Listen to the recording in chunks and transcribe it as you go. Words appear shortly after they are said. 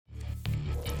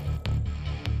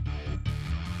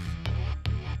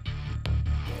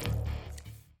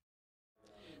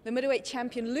The middleweight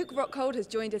champion Luke Rockhold has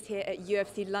joined us here at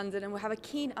UFC London, and we'll have a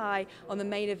keen eye on the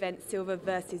main event, Silva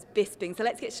versus Bisping. So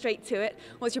let's get straight to it.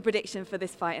 What's your prediction for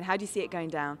this fight, and how do you see it going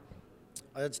down?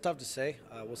 It's tough to say.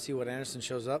 We'll see what Anderson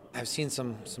shows up. I've seen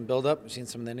some build-up. I've seen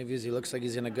some of the interviews. He looks like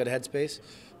he's in a good headspace.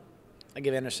 I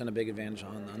give Anderson a big advantage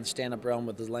on the stand-up realm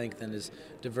with his length and his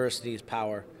diversity, his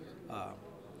power.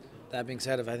 That being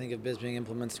said, I think if Bisping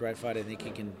implements the right fight, I think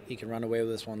he can run away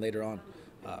with this one later on.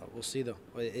 We'll see, though.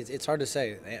 It's hard to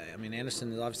say. I mean,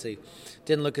 Anderson obviously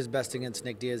didn't look his best against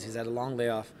Nick Diaz. He's had a long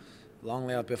layoff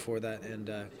before that, and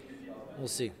we'll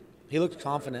see. He looked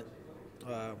confident.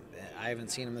 I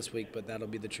haven't seen him this week, but that'll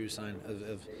be the true sign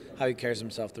of how he carries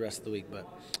himself the rest of the week. But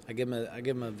I give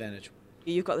him an advantage.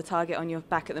 You've got the target on your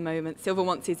back at the moment. Silva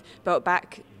wants his belt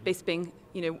back. Bisping,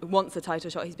 wants a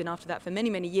title shot. He's been after that for many,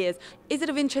 many years. Is it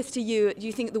of interest to you? Do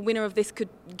you think the winner of this could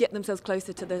get themselves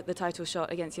closer to the title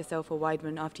shot against yourself or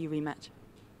Weidman after you rematch?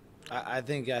 I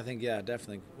think, yeah,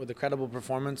 definitely. With a credible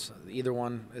performance, either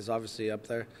one is obviously up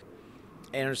there.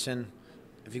 Anderson,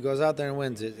 if he goes out there and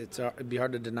wins, it'd be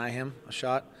hard to deny him a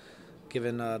shot,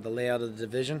 given the layout of the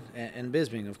division, and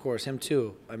Bisping, of course, him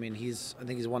too. I mean, I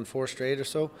think he's won 4 straight or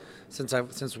so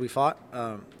since we fought,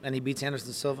 and he beats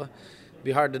Anderson Silva. It'd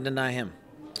be hard to deny him.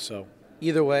 So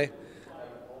either way,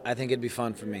 I think it'd be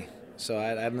fun for me. So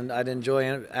I'd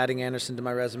enjoy adding Anderson to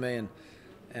my resume,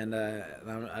 and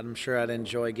I'm sure I'd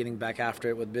enjoy getting back after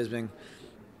it with Bisping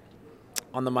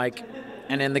on the mic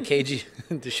and in the cage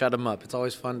to shut him up. It's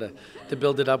always fun to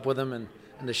build it up with him, and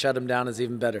to shut him down is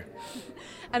even better.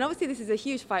 And obviously this is a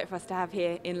huge fight for us to have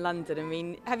here in London. I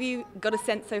mean, have you got a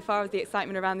sense so far of the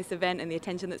excitement around this event and the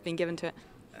attention that's been given to it?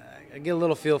 I get a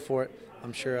little feel for it.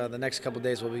 I'm sure the next couple of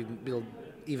days will be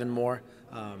even more.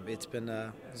 It's been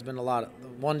a lot.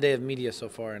 One day of media so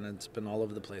far, and it's been all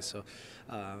over the place. So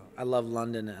I love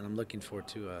London, and I'm looking forward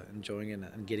to enjoying it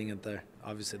and getting it there.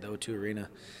 Obviously, the O2 Arena,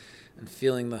 and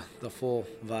feeling the full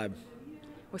vibe.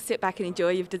 Well, sit back and enjoy.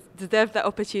 You've deserved that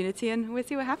opportunity, and we'll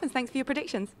see what happens. Thanks for your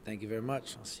predictions. Thank you very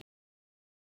much. I'll see you.